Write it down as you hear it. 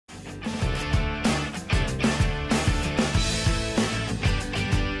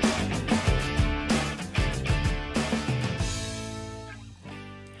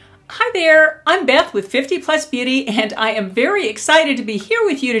there, I'm Beth with 50 Plus Beauty, and I am very excited to be here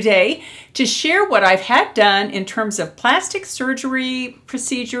with you today to share what I've had done in terms of plastic surgery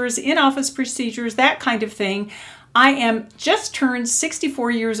procedures, in-office procedures, that kind of thing. I am just turned 64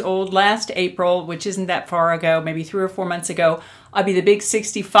 years old last April, which isn't that far ago, maybe 3 or 4 months ago. I'll be the big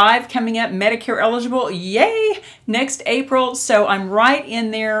 65 coming up, Medicare eligible, yay, next April. So I'm right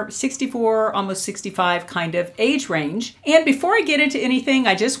in there, 64, almost 65 kind of age range. And before I get into anything,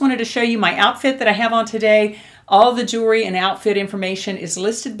 I just wanted to show you my outfit that I have on today. All the jewelry and outfit information is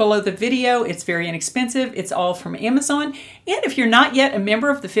listed below the video. It's very inexpensive. It's all from Amazon. And if you're not yet a member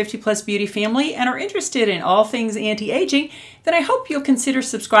of the 50 Plus Beauty family and are interested in all things anti-aging, then I hope you'll consider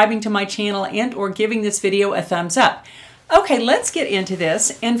subscribing to my channel and or giving this video a thumbs up. Okay, let's get into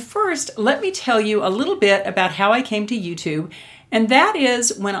this. And first, let me tell you a little bit about how I came to YouTube. And that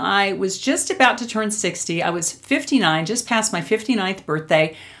is when I was just about to turn 60. I was 59, just past my 59th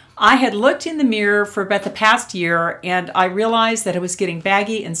birthday. I had looked in the mirror for about the past year and I realized that I was getting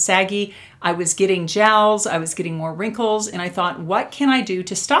baggy and saggy. I was getting jowls, I was getting more wrinkles, and I thought, what can I do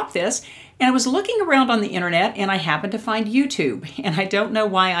to stop this? And I was looking around on the internet and I happened to find YouTube. And I don't know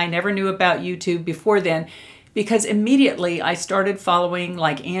why I never knew about YouTube before then, because immediately I started following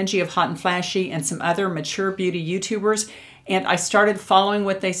like Angie of Hot and Flashy and some other mature beauty YouTubers. And I started following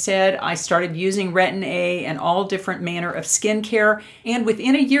what they said. I started using Retin-a and all different manner of skincare. And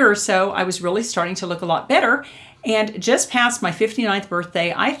within a year or so, I was really starting to look a lot better. And just past my 59th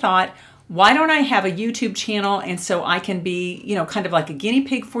birthday, I thought, why don't I have a YouTube channel? And so I can be, you know, kind of like a guinea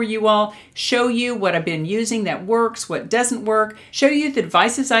pig for you all, show you what I've been using that works, what doesn't work, show you the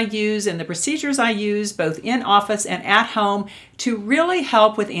devices I use and the procedures I use both in office and at home to really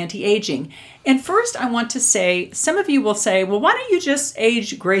help with anti-aging. And first I want to say, some of you will say, well, why don't you just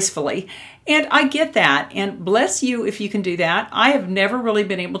age gracefully? And I get that, and bless you if you can do that. I have never really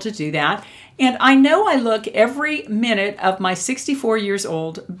been able to do that. And I know I look every minute of my 64 years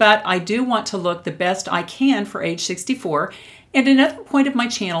old, but I do want to look the best I can for age 64. And another point of my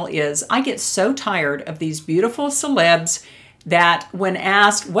channel is I get so tired of these beautiful celebs that when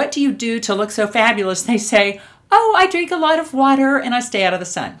asked, what do you do to look so fabulous? They say, oh, I drink a lot of water and I stay out of the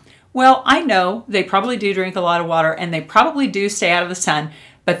sun. Well, I know they probably do drink a lot of water and they probably do stay out of the sun,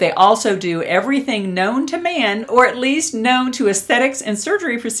 but they also do everything known to man, or at least known to aesthetics and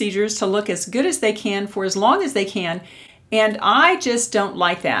surgery procedures, to look as good as they can for as long as they can. And I just don't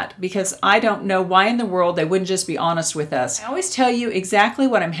like that, because I don't know why in the world they wouldn't just be honest with us. I always tell you exactly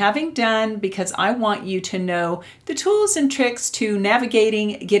what I'm having done because I want you to know the tools and tricks to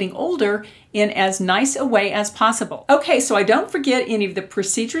navigating getting older in as nice a way as possible. Okay, so I don't forget any of the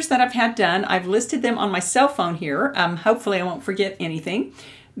procedures that I've had done. I've listed them on my cell phone here. Hopefully I won't forget anything.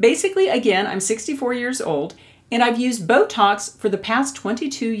 Basically, again, I'm 64 years old and I've used Botox for the past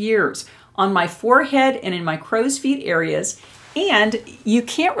 22 years on my forehead and in my crow's feet areas. And you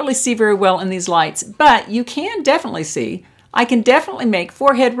can't really see very well in these lights, but you can definitely see. I can definitely make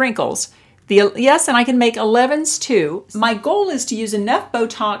forehead wrinkles. Yes, and I can make 11s too. My goal is to use enough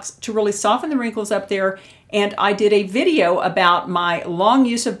Botox to really soften the wrinkles up there. And I did a video about my long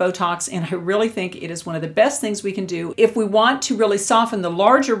use of Botox, and I really think it is one of the best things we can do. If we want to really soften the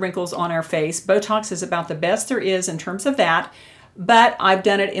larger wrinkles on our face, Botox is about the best there is in terms of that. But I've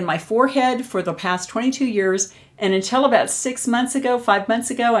done it in my forehead for the past 22 years. And until about 6 months ago, 5 months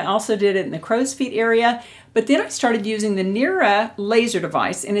ago, I also did it in the crow's feet area. But then I started using the Retin-a laser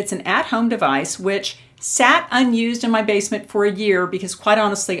device, and it's an at-home device which sat unused in my basement for a year because quite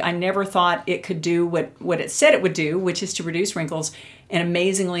honestly, I never thought it could do what it said it would do, which is to reduce wrinkles. And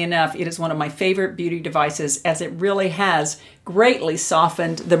amazingly enough, it is one of my favorite beauty devices, as it really has greatly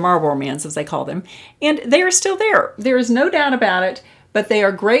softened the Marlboro Mans, as they call them. And they are still there. There is no doubt about it. But they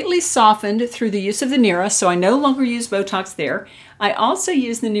are greatly softened through the use of the Retin-a, so I no longer use Botox there. I also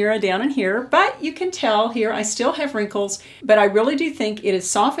use the Retin-a down in here, but you can tell here I still have wrinkles, but I really do think it has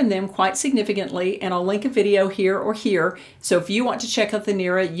softened them quite significantly, and I'll link a video here or here, so if you want to check out the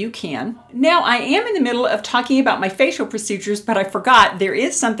Retin-a, you can. Now, I am in the middle of talking about my facial procedures, but I forgot there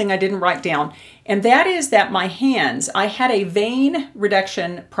is something I didn't write down, and that is that my hands, I had a vein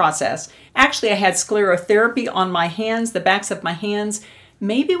reduction process. Actually, I had sclerotherapy on my hands, the backs of my hands,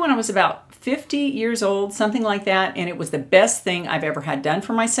 maybe when I was about 50 years old, something like that, and it was the best thing I've ever had done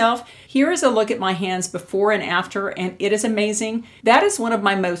for myself. Here is a look at my hands before and after, and it is amazing. That is one of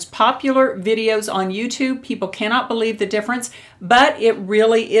my most popular videos on YouTube. People cannot believe the difference, but it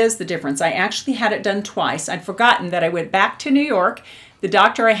really is the difference. I actually had it done twice. I'd forgotten that I went back to New York. The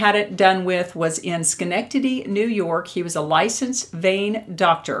doctor I had it done with was in Schenectady, New York. He was a licensed vein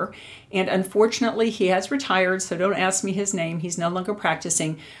doctor, and unfortunately he has retired, so don't ask me his name. He's no longer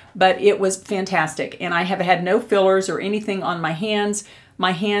practicing, but it was fantastic. And I have had no fillers or anything on my hands.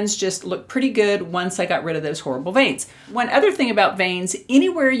 My hands just look pretty good once I got rid of those horrible veins. One other thing about veins,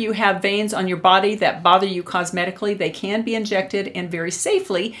 anywhere you have veins on your body that bother you cosmetically, they can be injected, and very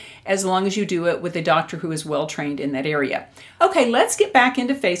safely, as long as you do it with a doctor who is well trained in that area. Okay, let's get back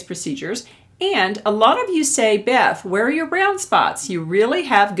into face procedures. And a lot of you say, Beth, where are your brown spots? You really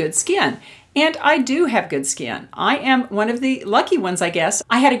have good skin. And I do have good skin. I am one of the lucky ones, I guess.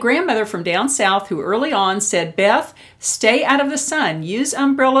 I had a grandmother from down south who early on said, Beth, stay out of the sun. Use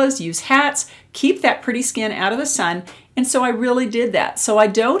umbrellas, use hats, keep that pretty skin out of the sun. And so I really did that. So I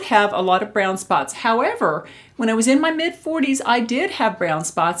don't have a lot of brown spots. However, when I was in my mid-40s, I did have brown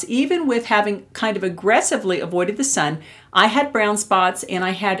spots. Even with having kind of aggressively avoided the sun, I had brown spots, and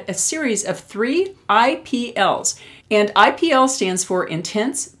I had a series of 3 IPLs. And IPL stands for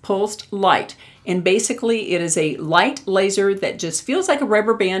Intense Pulsed Light. And basically it is a light laser that just feels like a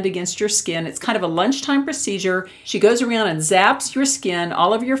rubber band against your skin. It's kind of a lunchtime procedure. She goes around and zaps your skin,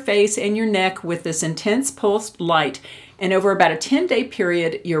 all of your face and your neck with this intense pulsed light. And over about a 10-day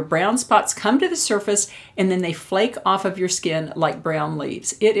period, your brown spots come to the surface and then they flake off of your skin like brown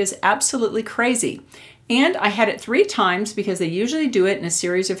leaves. It is absolutely crazy. And I had it 3 times because they usually do it in a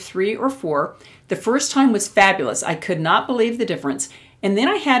series of 3 or 4. The first time was fabulous. I could not believe the difference. And then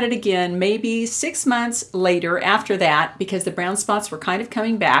I had it again maybe 6 months later after that because the brown spots were kind of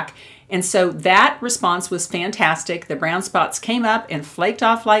coming back. And so that response was fantastic. The brown spots came up and flaked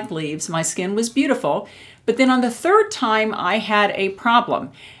off like leaves. My skin was beautiful. But then on the 3rd time, I had a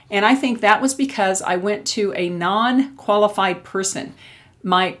problem. And I think that was because I went to a non-qualified person.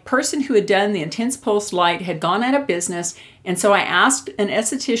 My person who had done the intense pulse light had gone out of business, and so I asked an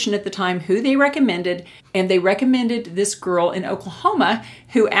esthetician at the time who they recommended, and they recommended this girl in Oklahoma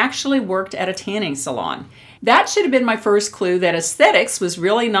who actually worked at a tanning salon. That should have been my first clue that aesthetics was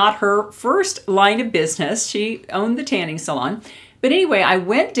really not her first line of business. She owned the tanning salon. But anyway, I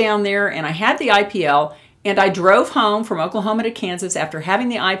went down there and I had the IPL, and I drove home from Oklahoma to Kansas after having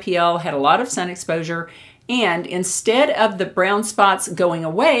the IPL, had a lot of sun exposure. And instead of the brown spots going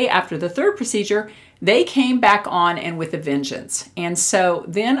away after the 3rd procedure, they came back on and with a vengeance. And so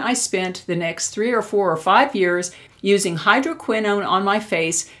then I spent the next 3 or 4 or 5 years using hydroquinone on my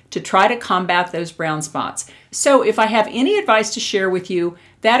face to try to combat those brown spots. So if I have any advice to share with you,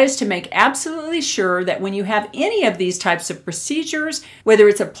 that is to make absolutely sure that when you have any of these types of procedures, whether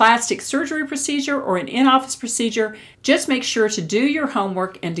it's a plastic surgery procedure or an in-office procedure, just make sure to do your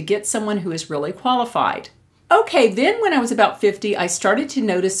homework and to get someone who is really qualified. Okay, then when I was about 50, I started to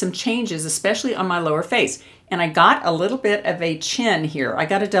notice some changes, especially on my lower face. And I got a little bit of a chin here. I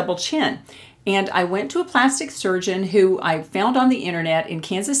got a double chin. And I went to a plastic surgeon who I found on the internet in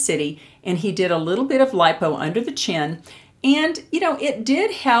Kansas City, and he did a little bit of lipo under the chin. And, you know, it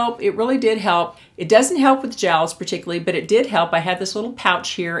did help. It really did help. It doesn't help with jowls particularly, but it did help. I had this little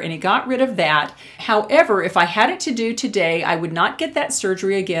pouch here, and he got rid of that. However, if I had it to do today, I would not get that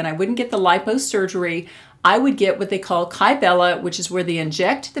surgery again. I wouldn't get the lipo surgery. I would get what they call Kybella, which is where they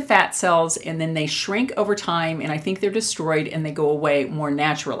inject the fat cells and then they shrink over time, and I think they're destroyed and they go away more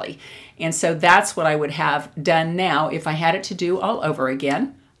naturally. And so that's what I would have done now if I had it to do all over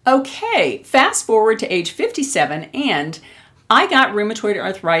again. Okay, fast forward to age 57, and I got rheumatoid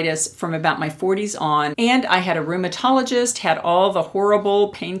arthritis from about my 40s on, and I had a rheumatologist, had all the horrible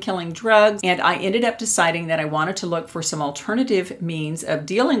pain-killing drugs, and I ended up deciding that I wanted to look for some alternative means of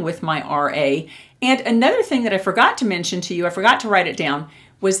dealing with my RA. And another thing that I forgot to mention to you, I forgot to write it down,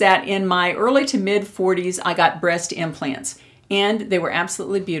 was that in my early to mid 40s, I got breast implants. And they were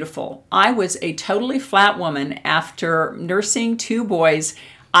absolutely beautiful. I was a totally flat woman after nursing 2 boys.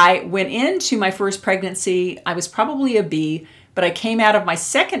 I went into my first pregnancy, I was probably a B, but I came out of my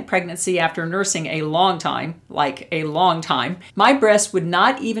second pregnancy after nursing a long time, like a long time. My breasts would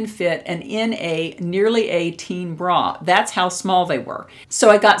not even fit an NA, nearly a teen bra. That's how small they were. So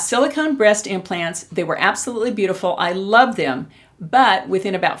I got silicone breast implants. They were absolutely beautiful. I loved them. But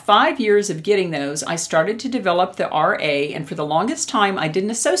within about 5 years of getting those, I started to develop the RA, and for the longest time, I didn't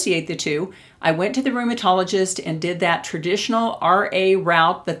associate the two. I went to the rheumatologist and did that traditional RA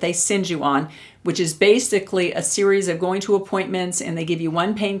route that they send you on, which is basically a series of going to appointments, and they give you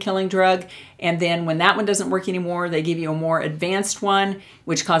one pain-killing drug, and then when that one doesn't work anymore, they give you a more advanced one,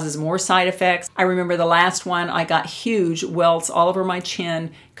 which causes more side effects. I remember the last one, I got huge welts all over my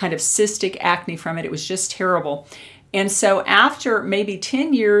chin, kind of cystic acne from it. It was just terrible. And so after maybe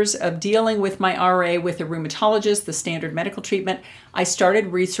 10 years of dealing with my RA with a rheumatologist, the standard medical treatment, I started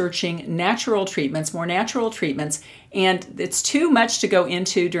researching natural treatments, more natural treatments. And it's too much to go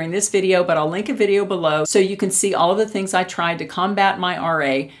into during this video, but I'll link a video below so you can see all of the things I tried to combat my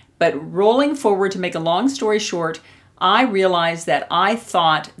RA. But rolling forward, to make a long story short, I realized that I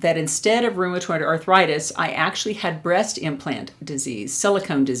thought that instead of rheumatoid arthritis, I actually had breast implant disease,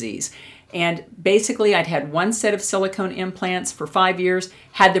 silicone disease. And basically, I'd had one set of silicone implants for 5 years,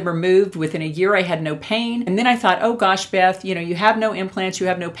 had them removed. Within a year, I had no pain. And then I thought, oh gosh, Beth, you have no implants, you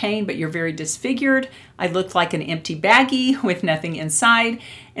have no pain, but you're very disfigured. I looked like an empty baggie with nothing inside.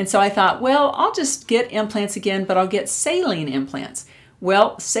 And so I thought, well, I'll just get implants again, but I'll get saline implants.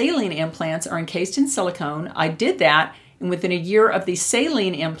 Well, saline implants are encased in silicone. I did that, and within a year of these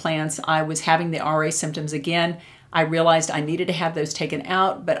saline implants, I was having the RA symptoms again. I realized I needed to have those taken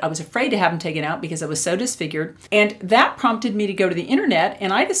out, but I was afraid to have them taken out because I was so disfigured. And that prompted me to go to the internet,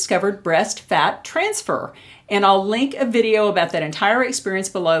 and I discovered breast fat transfer. And I'll link a video about that entire experience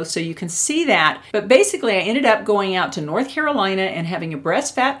below so you can see that. But basically, I ended up going out to North Carolina and having a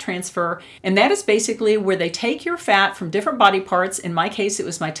breast fat transfer. And that is basically where they take your fat from different body parts. In my case, it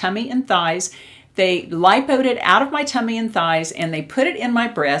was my tummy and thighs. They lipoed it out of my tummy and thighs, and they put it in my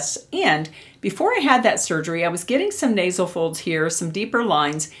breasts. And before I had that surgery, I was getting some nasal folds here, some deeper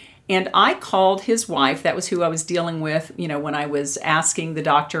lines, and I called his wife. That was who I was dealing with, when I was asking the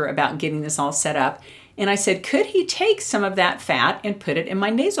doctor about getting this all set up. And I said, could he take some of that fat and put it in my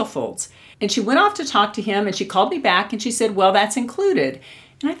nasal folds? And she went off to talk to him, and she called me back, and she said, well, that's included.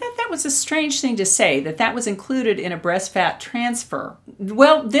 And I thought that was a strange thing to say, that was included in a breast fat transfer.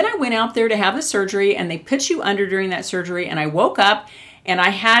 Well, then I went out there to have the surgery, and they put you under during that surgery, and I woke up and I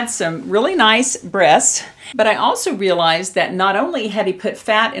had some really nice breasts, but I also realized that not only had he put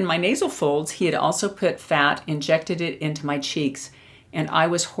fat in my nasal folds, he had also put fat, injected it into my cheeks. And I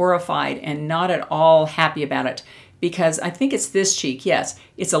was horrified and not at all happy about it, because I think it's this cheek. Yes,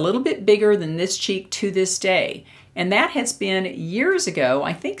 it's a little bit bigger than this cheek to this day. And that has been years ago,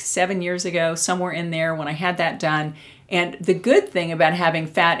 I think 7 years ago, somewhere in there when I had that done. And the good thing about having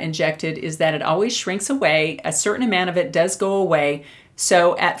fat injected is that it always shrinks away. A certain amount of it does go away.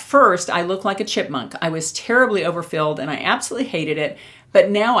 So at first, I looked like a chipmunk. I was terribly overfilled and I absolutely hated it. But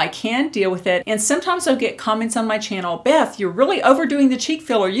now I can deal with it. And sometimes I'll get comments on my channel, Beth, you're really overdoing the cheek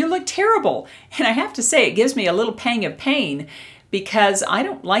filler. You look terrible. And I have to say, it gives me a little pang of pain, because I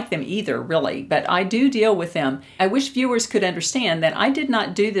don't like them either, really, but I do deal with them. I wish viewers could understand that I did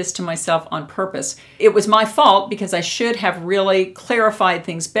not do this to myself on purpose. It was my fault because I should have really clarified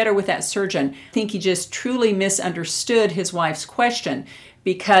things better with that surgeon. I think he just truly misunderstood his wife's question,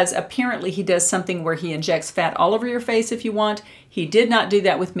 because apparently he does something where he injects fat all over your face if you want. He did not do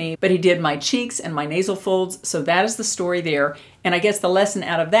that with me, but he did my cheeks and my nasal folds, so that is the story there. And I guess the lesson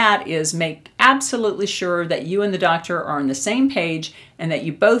out of that is make absolutely sure that you and the doctor are on the same page and that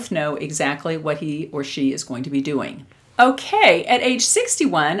you both know exactly what he or she is going to be doing. Okay, at age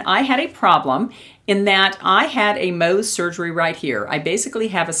 61, I had a problem in that I had a Mohs surgery right here. I basically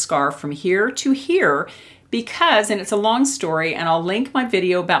have a scar from here to here because, and it's a long story, and I'll link my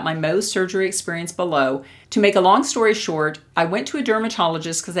video about my Mohs surgery experience below. To make a long story short, I went to a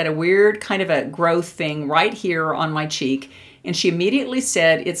dermatologist because I had a weird kind of a growth thing right here on my cheek. And she immediately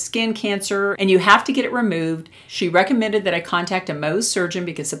said, it's skin cancer and you have to get it removed. She recommended that I contact a Mohs surgeon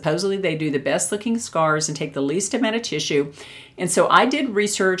because supposedly they do the best looking scars and take the least amount of tissue. And so I did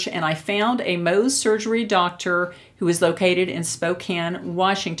research and I found a Mohs surgery doctor who is located in Spokane,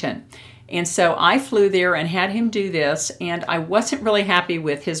 Washington. And so I flew there and had him do this, and I wasn't really happy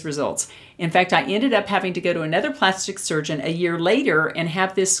with his results. In fact, I ended up having to go to another plastic surgeon a year later and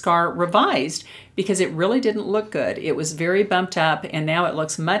have this scar revised because it really didn't look good. It was very bumped up, and now it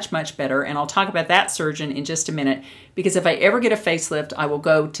looks much, much better. And I'll talk about that surgeon in just a minute, because if I ever get a facelift, I will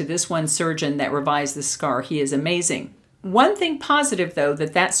go to this one surgeon that revised this scar. He is amazing. One thing positive, though,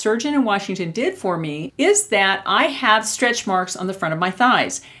 that surgeon in Washington did for me is that I have stretch marks on the front of my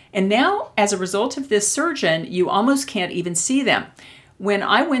thighs. And now, as a result of this surgeon, you almost can't even see them. When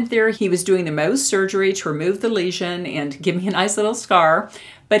I went there, he was doing the Mohs surgery to remove the lesion and give me a nice little scar.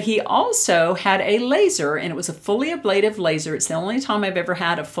 But he also had a laser, and it was a fully ablative laser. It's the only time I've ever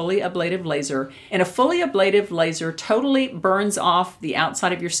had a fully ablative laser. And a fully ablative laser totally burns off the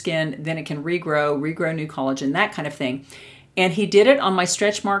outside of your skin. Then it can regrow new collagen, that kind of thing. And he did it on my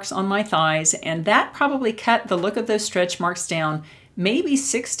stretch marks on my thighs, and that probably cut the look of those stretch marks down maybe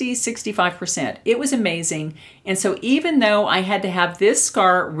 60, 65%. It was amazing. And so even though I had to have this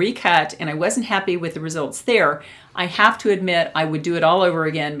scar recut and I wasn't happy with the results there, I have to admit I would do it all over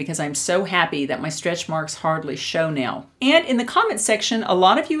again because I'm so happy that my stretch marks hardly show now. And in the comment section, a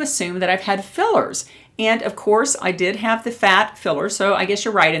lot of you assume that I've had fillers. And of course, I did have the fat filler, so I guess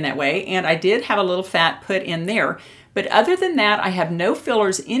you're right in that way. And I did have a little fat put in there. But other than that, I have no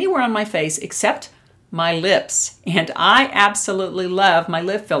fillers anywhere on my face except my lips. And I absolutely love my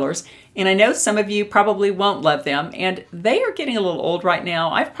lip fillers. And I know some of you probably won't love them. And they are getting a little old right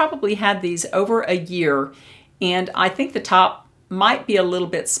now. I've probably had these over a year. And I think the top might be a little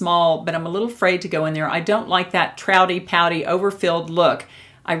bit small, but I'm a little afraid to go in there. I don't like that trouty, pouty, overfilled look.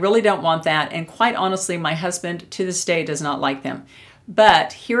 I really don't want that. And quite honestly, my husband to this day does not like them.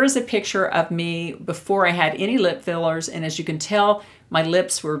 But here is a picture of me before I had any lip fillers. And as you can tell, my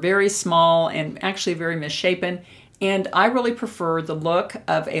lips were very small and actually very misshapen. And I really prefer the look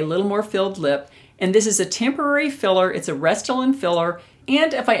of a little more filled lip. And this is a temporary filler. It's a Restylane filler.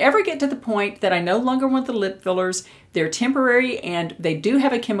 And if I ever get to the point that I no longer want the lip fillers, they're temporary and they do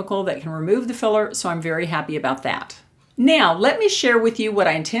have a chemical that can remove the filler. So I'm very happy about that. Now, let me share with you what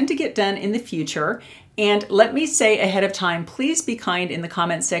I intend to get done in the future. And let me say ahead of time, please be kind in the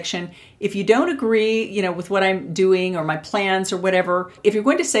comment section. If you don't agree, with what I'm doing or my plans or whatever, if you're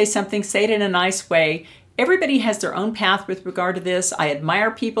going to say something, say it in a nice way. Everybody has their own path with regard to this. I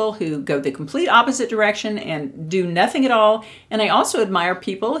admire people who go the complete opposite direction and do nothing at all. And I also admire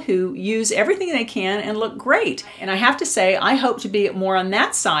people who use everything they can and look great. And I have to say, I hope to be more on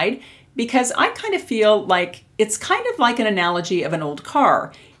that side because I kind of feel like it's kind of like an analogy of an old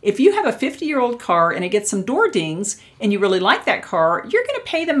car. If you have a 50-year-old car and it gets some door dings and you really like that car, you're going to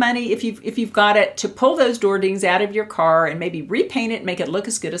pay the money if you've got it to pull those door dings out of your car and maybe repaint it and make it look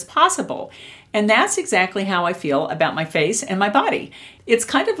as good as possible. And that's exactly how I feel about my face and my body. It's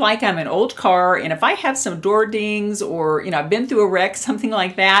kind of like I'm an old car, and if I have some door dings or, I've been through a wreck, something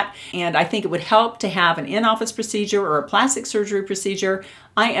like that, and I think it would help to have an in-office procedure or a plastic surgery procedure,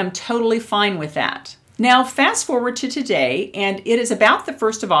 I am totally fine with that. Now, fast forward to today, and it is about the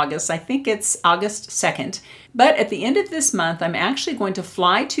 1st of August. I think it's August 2nd. But at the end of this month, I'm actually going to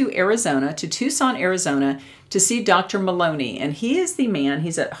fly to Arizona, to Tucson, Arizona, to see Dr. Maloney. And he is the man,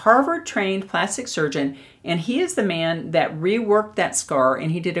 he's a Harvard-trained plastic surgeon, and he is the man that reworked that scar,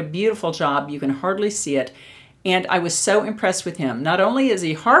 and he did a beautiful job. You can hardly see it. And I was so impressed with him. Not only is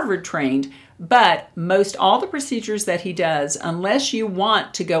he Harvard-trained, but most all the procedures that he does, unless you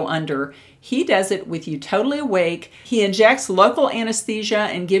want to go under, he does it with you totally awake. He injects local anesthesia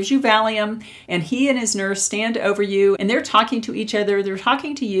and gives you Valium, and he and his nurse stand over you, and they're talking to each other. They're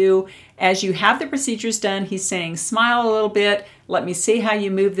talking to you as you have the procedures done. He's saying, smile a little bit. Let me see how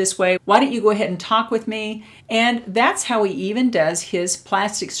you move this way. Why don't you go ahead and talk with me? And that's how he even does his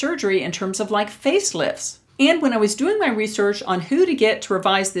plastic surgery in terms of like facelifts. And when I was doing my research on who to get to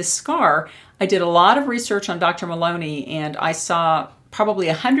revise this scar, I did a lot of research on Dr. Maloney, and I saw probably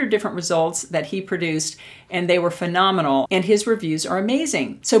 100 different results that he produced, and they were phenomenal, and his reviews are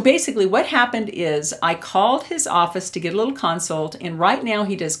amazing. So basically what happened is I called his office to get a little consult, and right now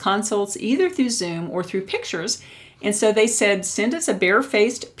he does consults either through Zoom or through pictures. And so they said, send us a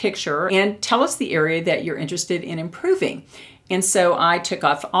bare-faced picture and tell us the area that you're interested in improving. And so I took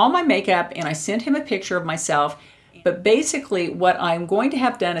off all my makeup and I sent him a picture of myself. But basically what I'm going to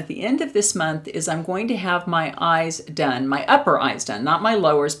have done at the end of this month is I'm going to have my eyes done, my upper eyes done, not my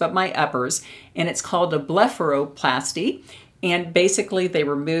lowers, but my uppers. And it's called a blepharoplasty. And basically they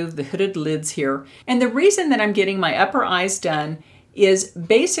remove the hooded lids here. And the reason that I'm getting my upper eyes done is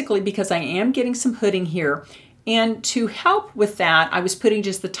basically because I am getting some hooding here. And to help with that, I was putting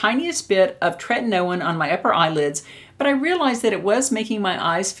just the tiniest bit of tretinoin on my upper eyelids, but I realized that it was making my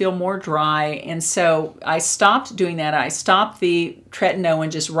eyes feel more dry, and so I stopped doing that. I stopped the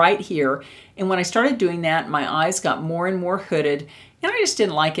tretinoin just right here, and when I started doing that, my eyes got more and more hooded, and I just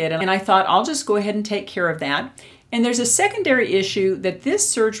didn't like it, and I thought I'll just go ahead and take care of that. And there's a secondary issue that this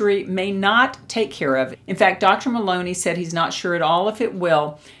surgery may not take care of. In fact, Dr. Maloney said he's not sure at all if it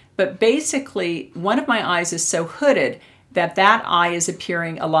will, but basically one of my eyes is so hooded that that eye is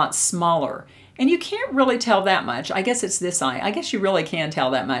appearing a lot smaller. And you can't really tell that much. I guess it's this eye. I guess you really can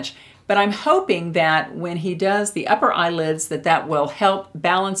tell that much. But I'm hoping that when he does the upper eyelids, that will help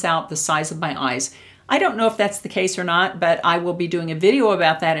balance out the size of my eyes. I don't know if that's the case or not, but I will be doing a video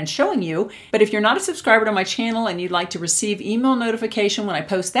about that and showing you. But if you're not a subscriber to my channel and you'd like to receive email notification when I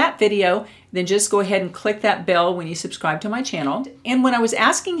post that video, then just go ahead and click that bell when you subscribe to my channel. And when I was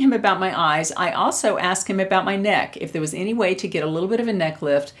asking him about my eyes, I also asked him about my neck, if there was any way to get a little bit of a neck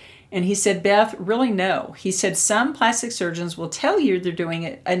lift. And he said, Beth, really no. He said some plastic surgeons will tell you they're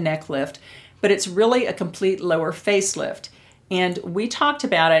doing a neck lift, but it's really a complete lower facelift. And we talked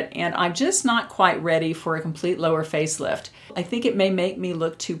about it, and I'm just not quite ready for a complete lower facelift. I think it may make me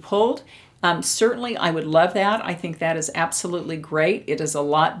look too pulled. Certainly, I would love that. I think that is absolutely great. It is a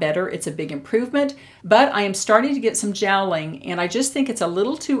lot better. It's a big improvement. But I am starting to get some jowling, and I just think it's a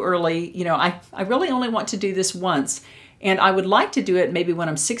little too early. You know, I really only want to do this once, and I would like to do it maybe when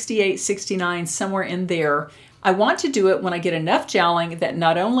I'm 68, 69, somewhere in there. I want to do it when I get enough jowling that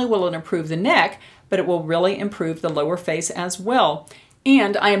not only will it improve the neck, but it will really improve the lower face as well.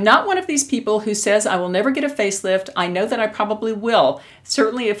 And I am not one of these people who says I will never get a facelift. I know that I probably will.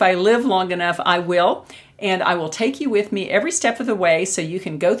 Certainly if I live long enough, I will. And I will take you with me every step of the way so you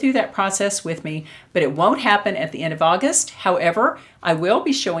can go through that process with me, but it won't happen at the end of August. However, I will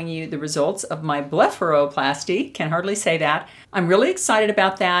be showing you the results of my blepharoplasty. Can hardly say that. I'm really excited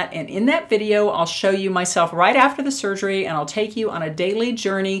about that, and in that video, I'll show you myself right after the surgery, and I'll take you on a daily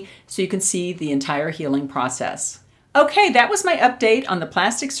journey so you can see the entire healing process. Okay, that was my update on the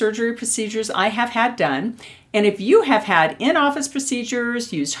plastic surgery procedures I have had done. And if you have had in-office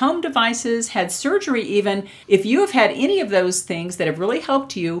procedures, used home devices, had surgery even, if you have had any of those things that have really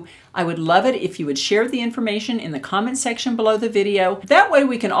helped you, I would love it if you would share the information in the comment section below the video. That way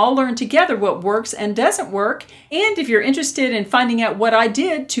we can all learn together what works and doesn't work. And if you're interested in finding out what I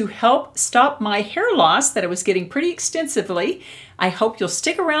did to help stop my hair loss that I was getting pretty extensively, I hope you'll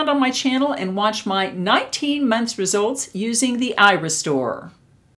stick around on my channel and watch my 19 months results using the Eye Restorer.